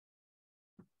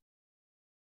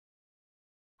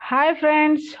Hi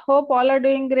friends, hope all are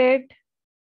doing great.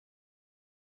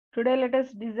 Today let us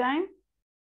design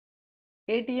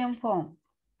ATM form.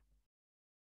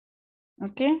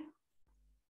 Okay.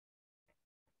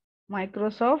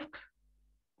 Microsoft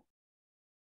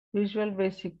Visual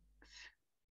Basics.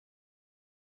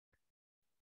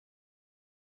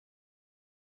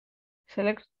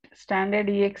 Select standard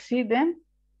exe, then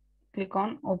click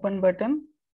on open button.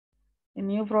 A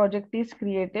new project is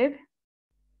created.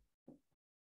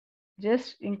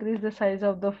 Just increase the size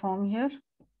of the form here.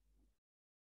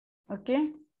 Okay.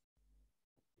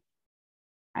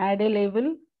 Add a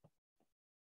label.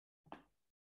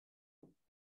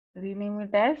 Rename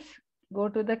it as, go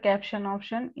to the caption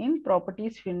option in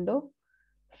properties window.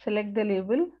 Select the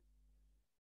label.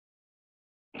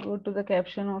 Go to the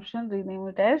caption option, rename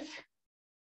it as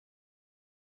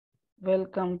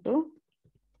welcome to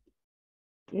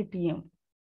ATM.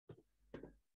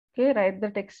 Okay, write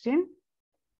the text in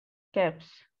caps.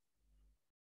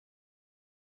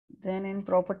 Then in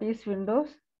properties windows,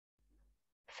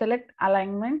 select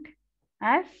alignment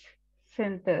as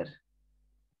center.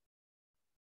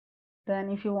 Then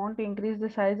if you want to increase the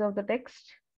size of the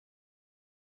text,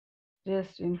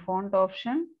 just in font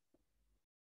option,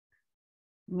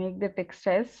 make the text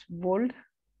as bold,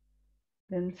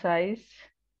 then size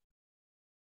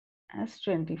as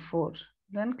 24.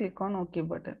 Then click on OK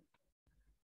button.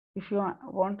 If you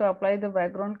want to apply the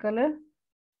background color,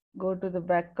 go to the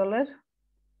back color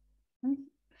and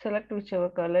select whichever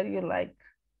color you like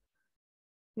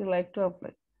to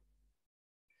apply.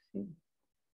 See,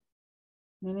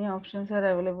 many options are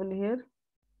available here.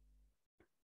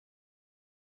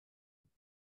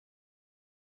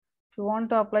 If you want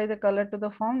to apply the color to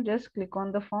the form, just click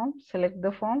on the form, select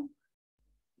the form,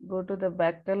 go to the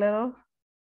back color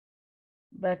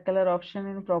option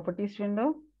in properties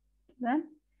window, then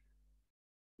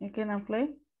you can apply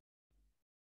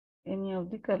any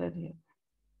of the color here.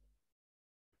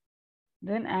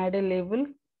 Then add a label,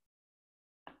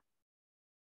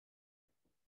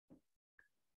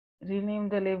 rename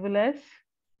the label as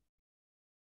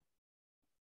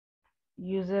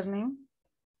username,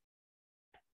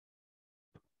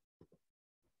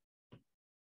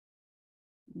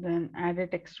 then add a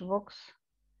text box,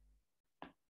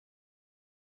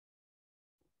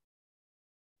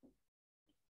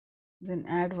 then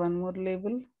add one more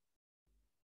label,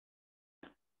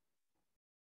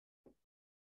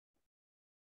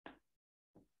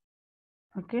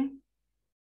 okay.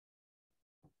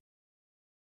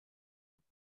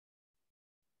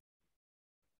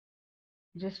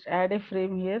 Just add a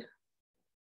frame here.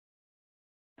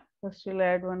 First we'll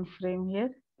add one frame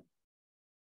here.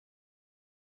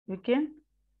 We can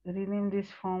rename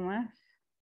this form as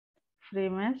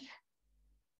frame as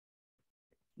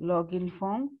login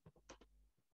form.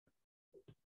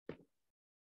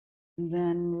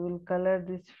 Then we will color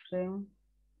this frame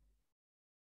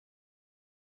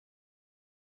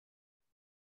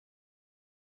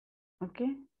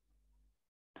okay,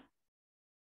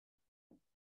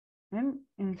 and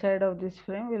inside of this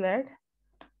frame we'll add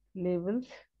labels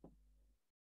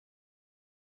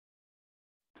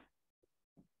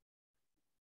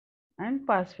and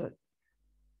password.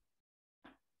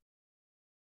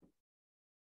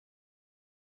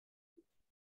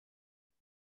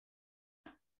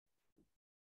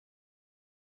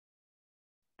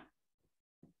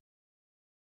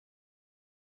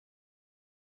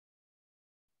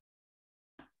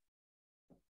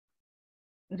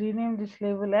 Rename this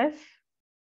label as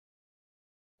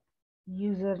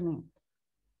username.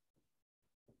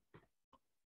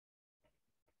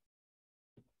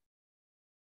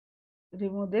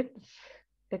 Remove that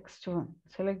text one.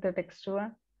 Select the text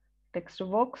one, text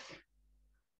box,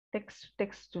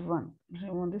 text one.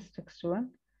 Remove this text one.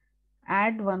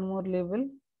 Add one more label.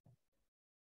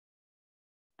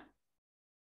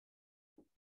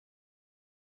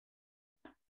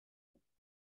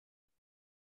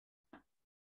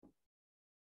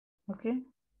 Okay.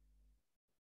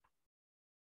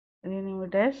 Rename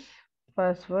it as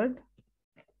password.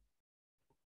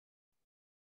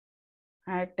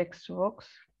 Add text box.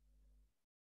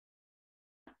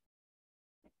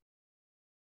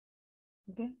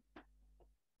 Okay.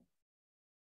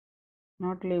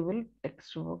 Not label,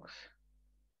 text box.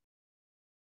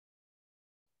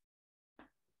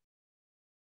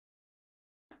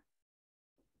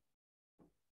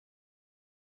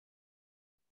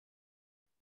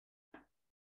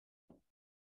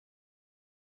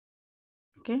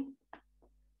 Okay.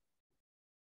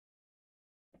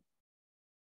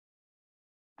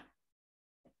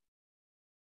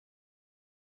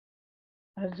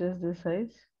 Adjust the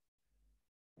size.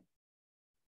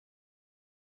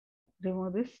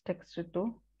 remove this text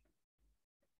to,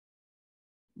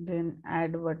 then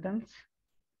add buttons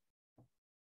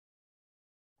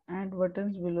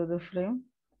below the frame,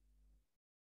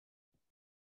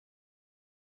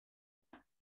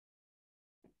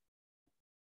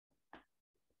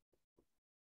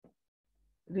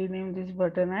 rename this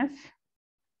button as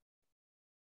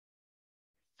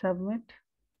submit,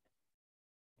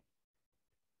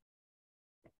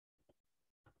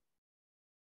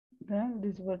 then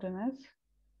this button as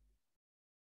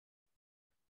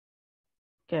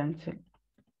cancel.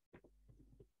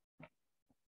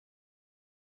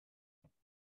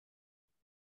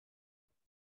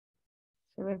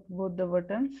 Select both the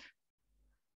buttons,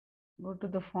 go to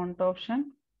the font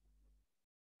option,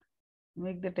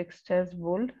 make the text as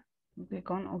bold,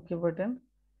 click on OK button,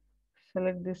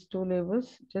 select these two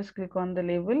labels, just click on the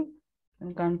label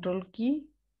and control key,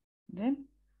 then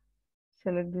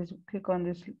select this, click on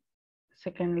this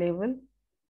second label,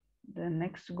 then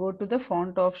next go to the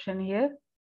font option here,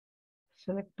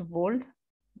 select bold,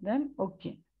 then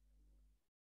OK.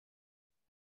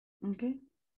 Okay.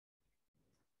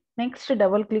 Next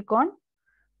double click on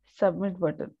submit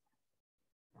button.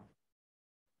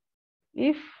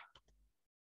 If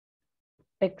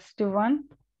text1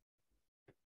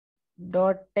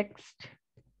 dot text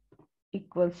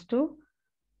equals to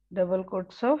double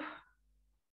quotes of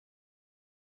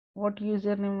what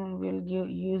username will give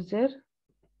user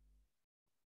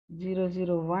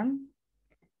 001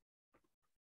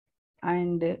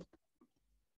 and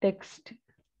text2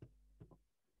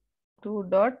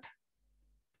 dot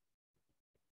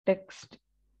text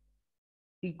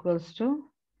equals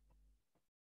to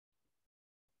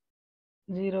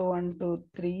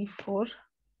 01234,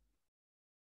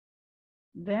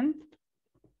 then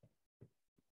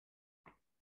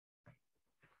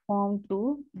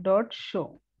form2 dot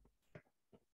show.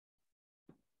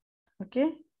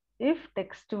 Okay, if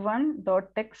text1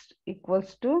 dot text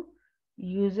equals to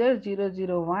user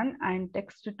 001 and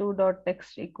text2 dot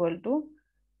text equal to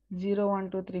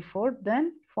 01234,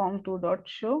 then form2 dot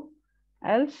show,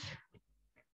 else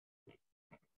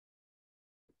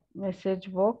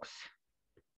message box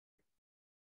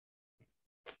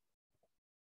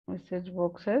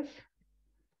as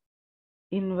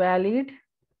invalid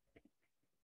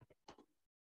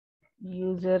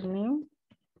username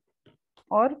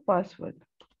or password.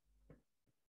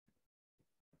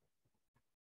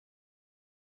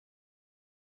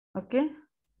 Okay,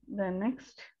 then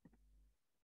next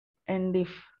end if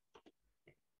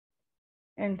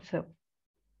ends up,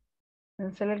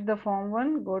 then select the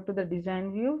form1, go to the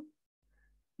design view,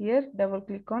 here double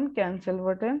click on cancel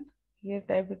button, here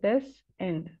type it as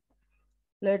end.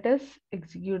 Let us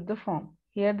execute the form.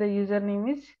 Here the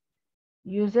username is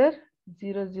user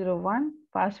 001,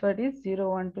 password is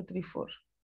 01234.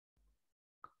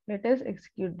 Let us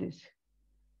execute this.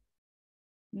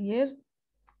 Here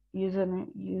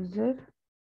username user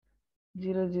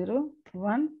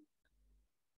 001,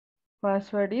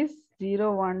 password is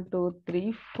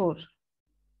 01234.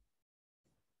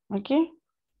 Okay,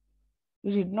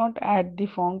 we did not add the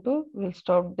form2, we'll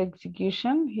stop the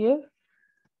execution here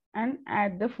and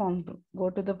add the form2. Go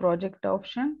to the project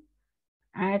option,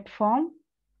 add form,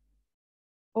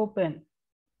 open.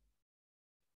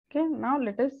 Okay, now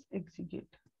let us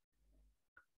execute.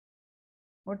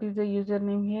 What is the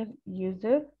username here?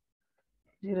 User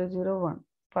 001,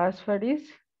 password is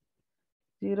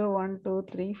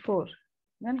 01234.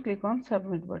 Then click on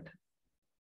submit button.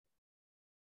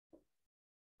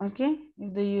 Okay,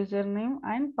 if the username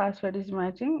and password is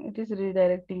matching, it is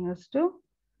redirecting us to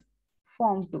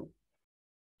form2.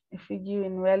 If we give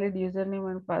invalid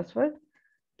username and password,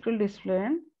 it will display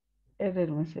an error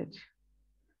message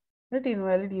that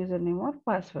invalid username or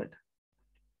password.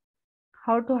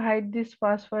 How to hide this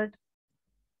password?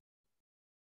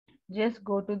 Just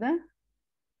go to the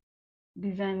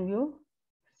design view,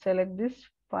 select this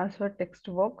password text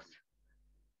box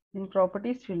in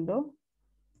properties window,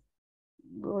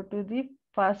 go to the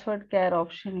password char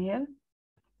option here,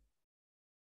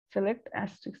 select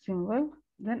asterisk symbol,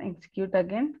 then execute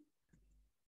again.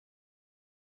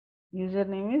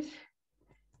 Username is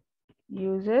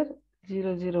user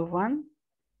 001,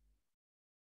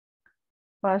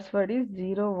 password is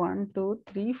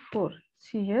 01234.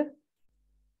 See here,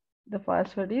 the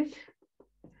password is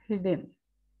hidden.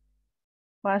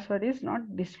 Password is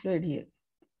not displayed here.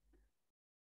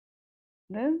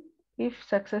 Then if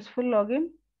successful login,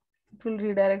 it will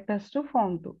redirect us to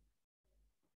form2.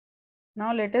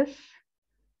 Now let us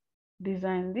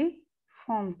design the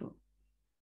form2.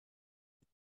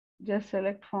 Just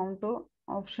select form2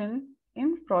 option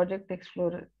in Project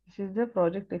Explorer. This is the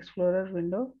Project Explorer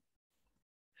window.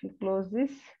 If you close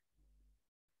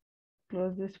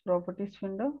this properties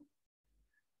window,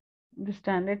 the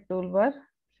standard toolbar,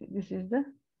 see, this is the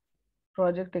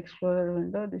project explorer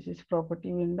window, this is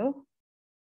property window,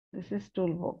 this is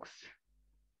toolbox.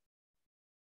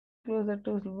 Close the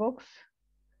toolbox,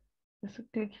 just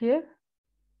click here,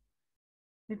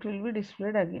 it will be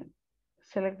displayed again.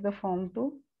 Select the form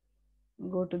 2,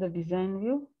 go to the design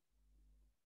view.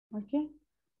 Okay,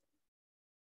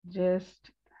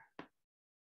 just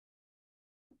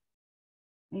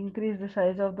increase the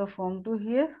size of the form 2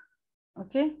 here.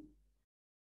 Okay,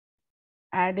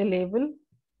 add a label,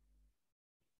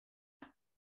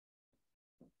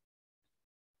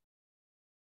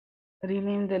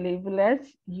 rename the label as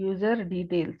user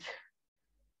details.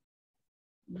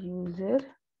 User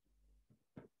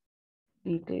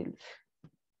details.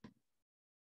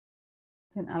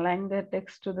 Then align the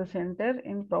text to the center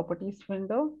in properties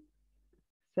window.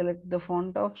 Select the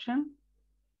font option.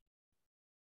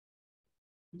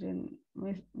 Then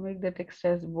make the text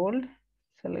as bold.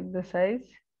 Select the size.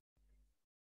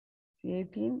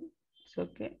 18. It's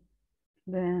okay.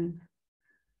 Then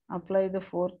apply the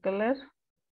 4 color.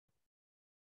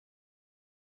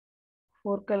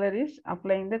 4 color is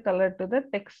applying the color to the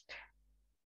text.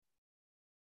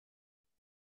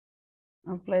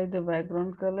 Apply the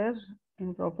background color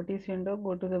in properties window.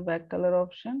 Go to the back color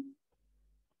option.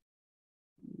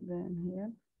 Then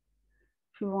here,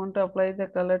 if you want to apply the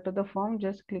color to the form,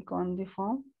 just click on the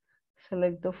form,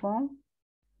 select the form,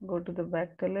 go to the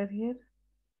back color here,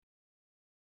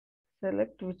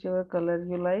 select whichever color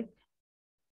you like,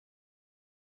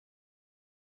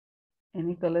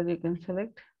 any color you can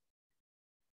select.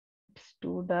 It's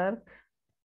too dark,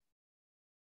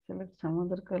 select some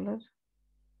other color.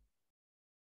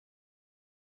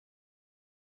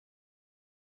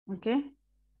 Okay,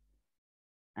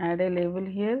 add a label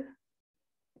here,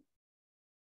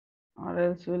 or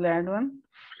else we'll add one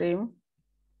frame.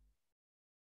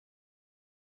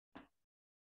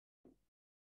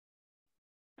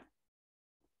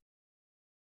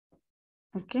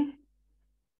 Okay,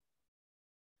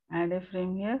 add a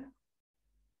frame here.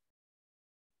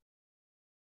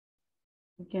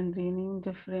 You can rename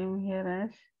the frame here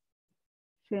as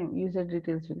same user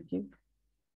details. Will keep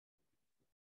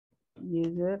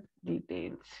user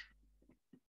details.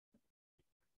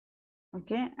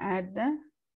 Okay, add the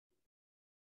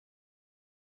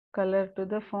color to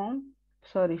the form,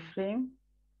 sorry, frame,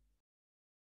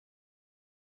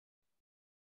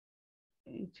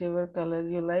 whichever color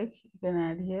you like, you can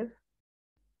add here.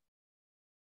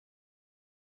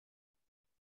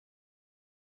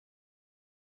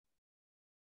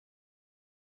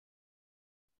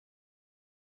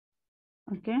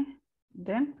 Okay,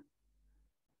 then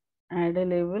add a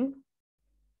label,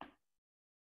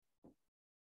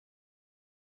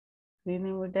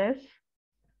 rename it as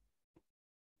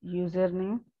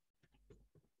username,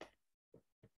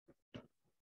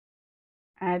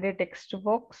 add a text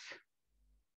box,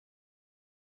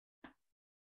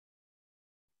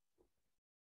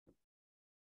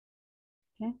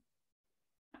 okay,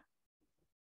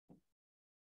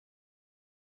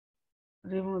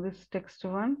 remove this text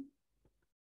one,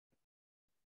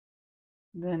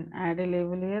 then add a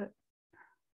label here,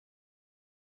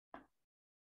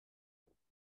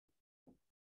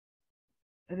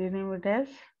 rename it as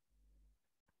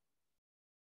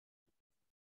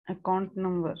account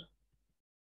number.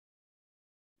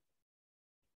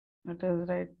 Let us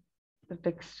write the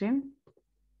text in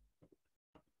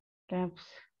caps,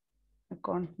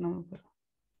 account number.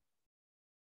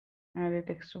 Add a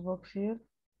text box here.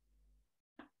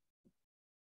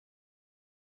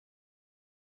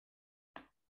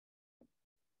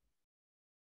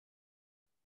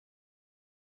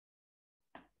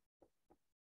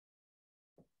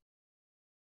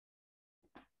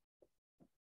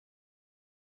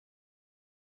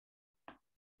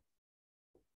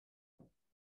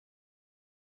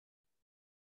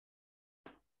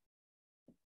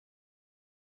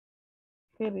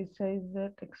 Okay, resize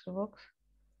the text box.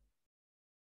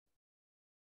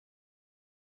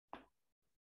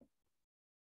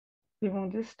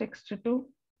 Remove this text too.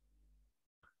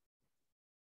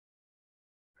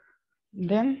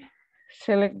 Then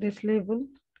select this label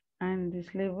and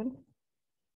this label.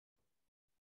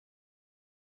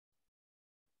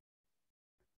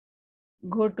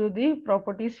 Go to the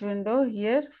properties window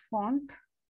here, font.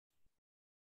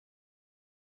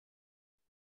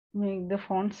 Make the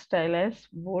font style as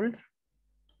bold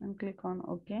and click on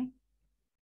OK.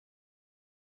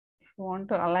 If you want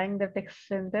to align the text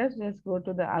center, just go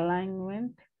to the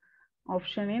alignment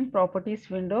option in properties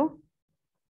window.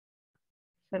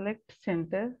 Select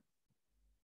center.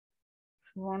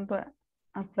 If you want to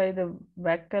apply the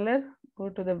back color, go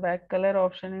to the back color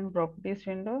option in properties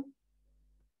window.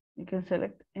 You can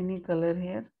select any color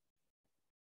here.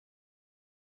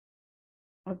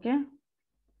 Okay.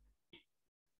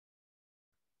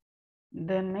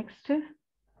 Then next,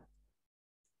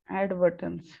 add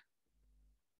buttons.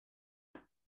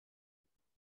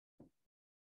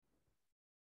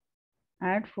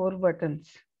 Add 4 buttons.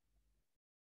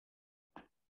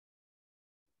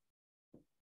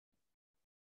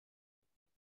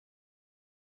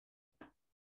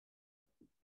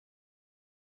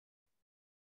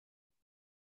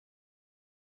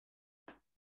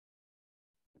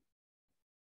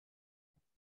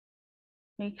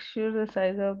 Make sure the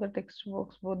size of the text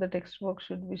box, both the text box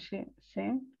should be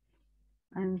same,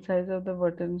 and size of the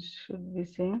buttons should be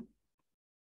same.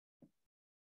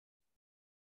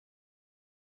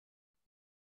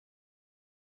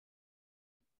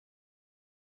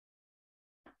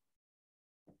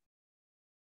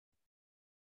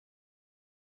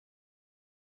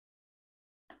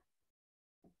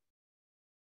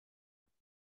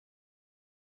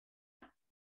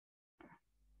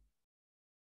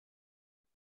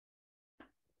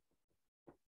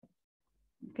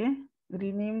 Okay,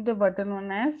 rename the button one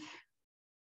as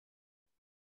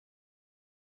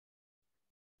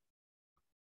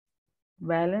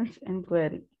balance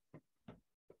inquiry.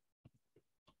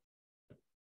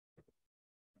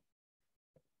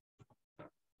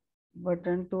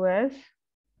 Button 2 as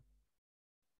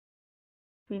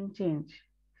pin change.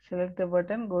 Select the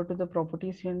button, go to the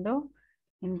properties window.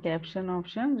 In caption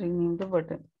option, rename the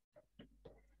button.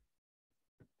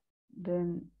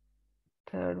 Then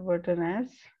third button as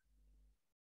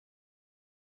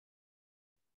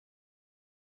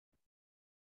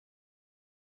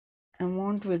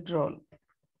amount withdrawal.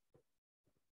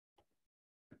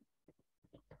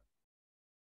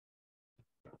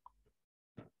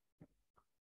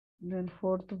 Then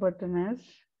fourth button as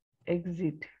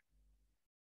exit.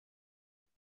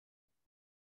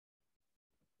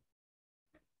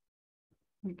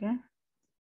 Okay,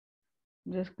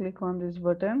 just click on this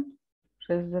button,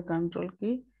 press the control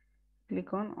key,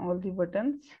 click on all the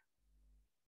buttons.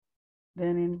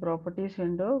 Then in properties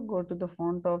window, go to the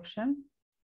font option,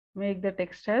 make the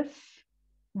text as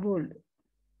bold.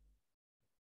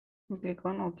 Click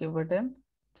on OK button.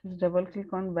 Just double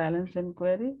click on balance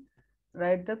inquiry,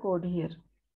 write the code here.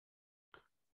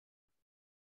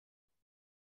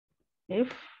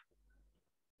 If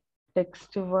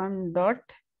text1 dot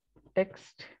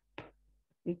text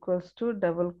equals to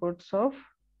double quotes of,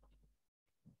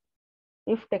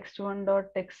 if text1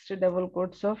 dot text double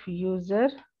quotes of user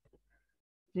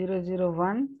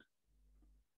 001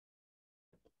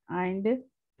 and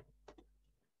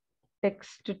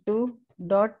text2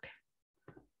 dot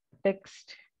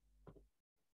text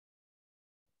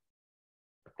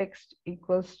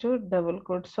equals to double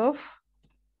quotes of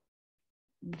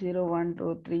 0 1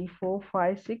 2 3 4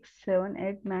 5 6 7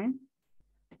 8 9.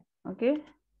 Okay,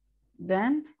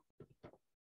 then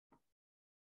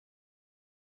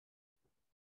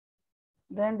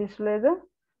display the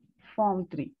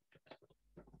form3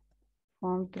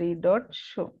 dot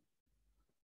show.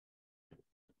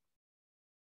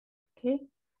 Okay,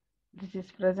 this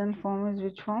is present form is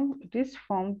which form? It is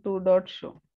form2 dot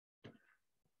show.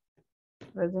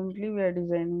 Presently we are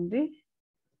designing the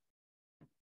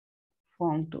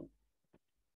form2.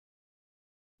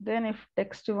 Then if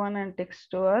text1 and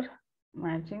text2 are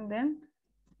matching, then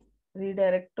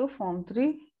redirect to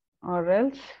form3, or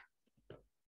else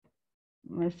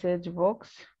message box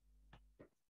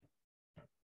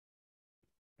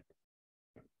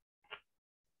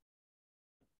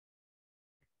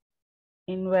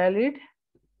invalid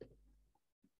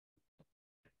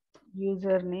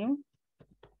username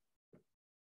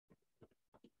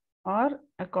or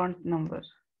account number.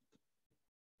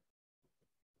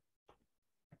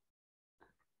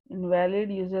 Invalid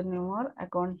username or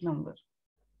account number.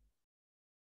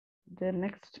 Then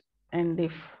next, and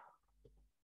if.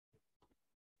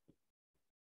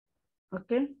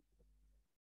 Okay,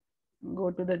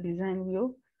 go to the design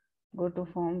view, go to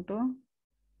form2,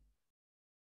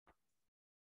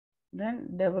 then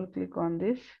double click on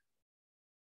this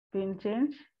pin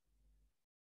change.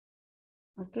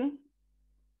 Okay,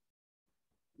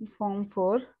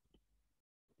 form4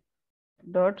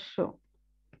 dot show.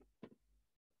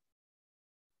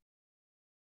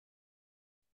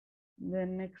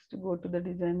 Then next, go to the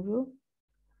design view,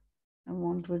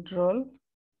 amount withdrawal,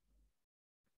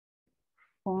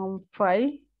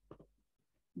 form5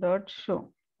 dot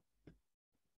show.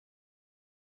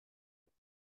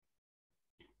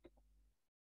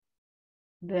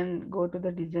 Then go to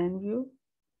the design view,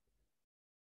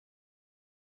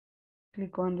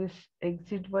 click on this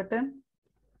exit button.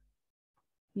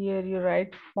 Here you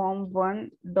write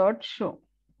form1.show.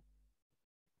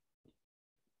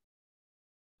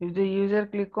 If the user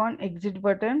click on exit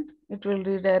button, it will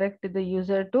redirect the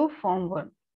user to form 1.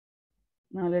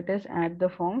 Now let us add the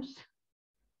forms.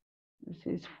 This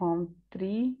is form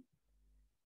 3,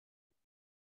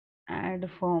 add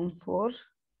form 4,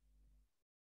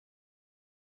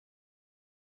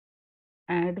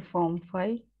 add form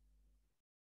 5,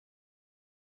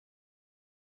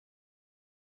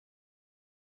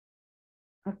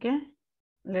 okay.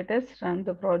 Let us run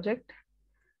the project.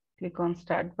 Click on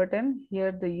start button.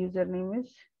 Here the username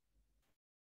is,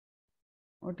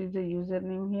 what is the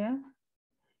username here?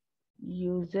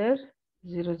 User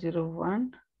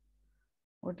 001.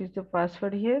 What is the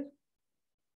password here?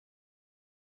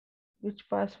 Which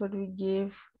password we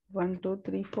gave?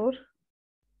 1234.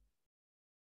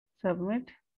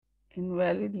 Submit.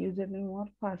 Invalid username or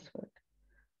password.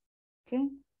 Okay.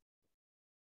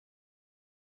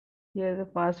 Here the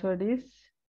password is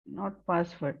not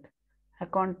password,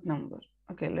 account number.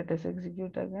 Okay, let us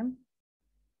execute again.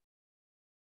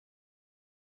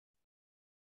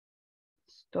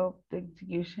 Stop the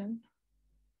execution.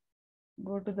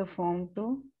 Go to the form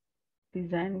 2,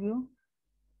 design view.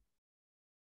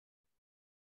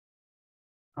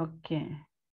 Okay.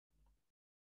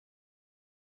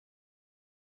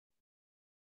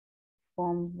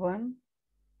 Form 1.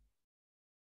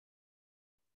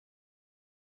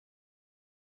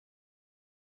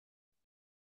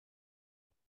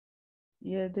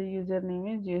 Here the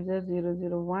username is user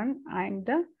 001 and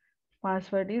the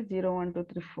password is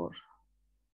 01234.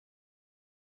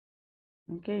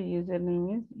 Okay,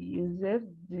 username is user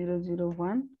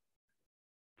 001.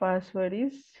 Password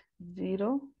is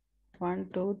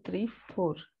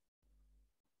 01234.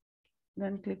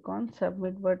 Then click on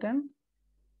submit button.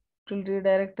 It will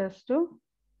redirect us to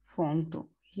form 2.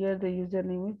 Here the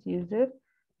username is user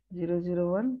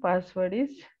 001. Password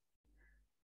is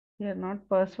here not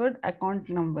password, account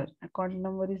number. Account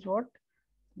number is what?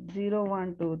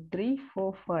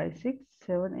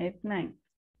 01234567889.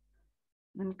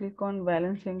 Then click on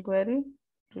balance inquiry.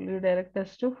 It will redirect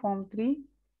us to form 3.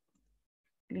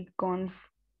 Click on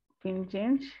pin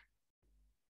change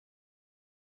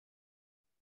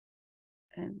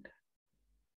and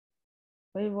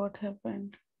why what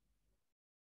happened?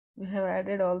 We have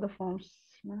added all the forms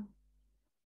now.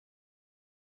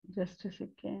 Just a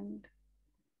second.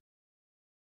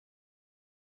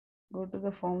 Go to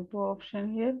the form 2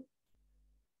 option here.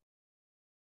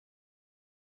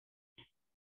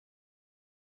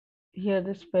 Here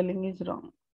the spelling is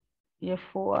wrong.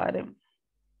 FORM.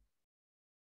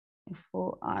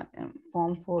 FORM.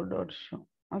 Form4.show.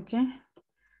 Okay.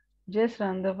 Just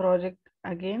run the project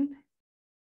again.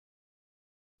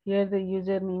 Here the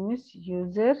username is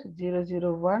user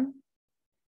 001.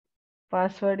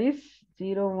 Password is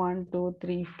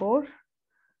 01234.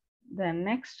 Then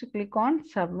next click on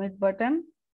submit button.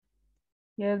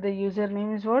 Here the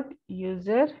username is what?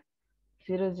 User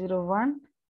 001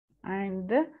 and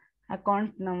the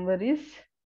account number is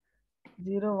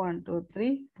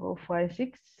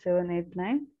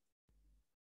 01234567889.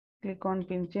 Click on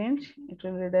pin change. It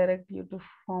will redirect you to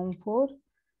form 4.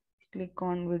 Click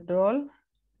on withdrawal.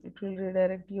 It will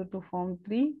redirect you to form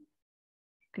 3.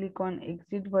 Click on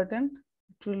exit button.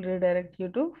 It will redirect you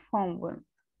to form 1.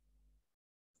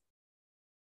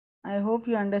 I hope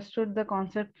you understood the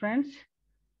concept, friends.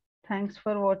 Thanks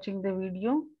for watching the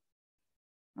video.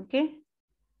 Okay.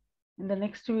 In the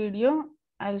next video,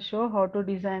 I'll show how to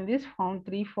design this form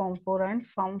 3, form 4 and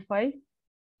form 5.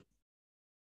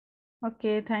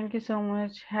 Okay. Thank you so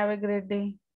much. Have a great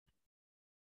day.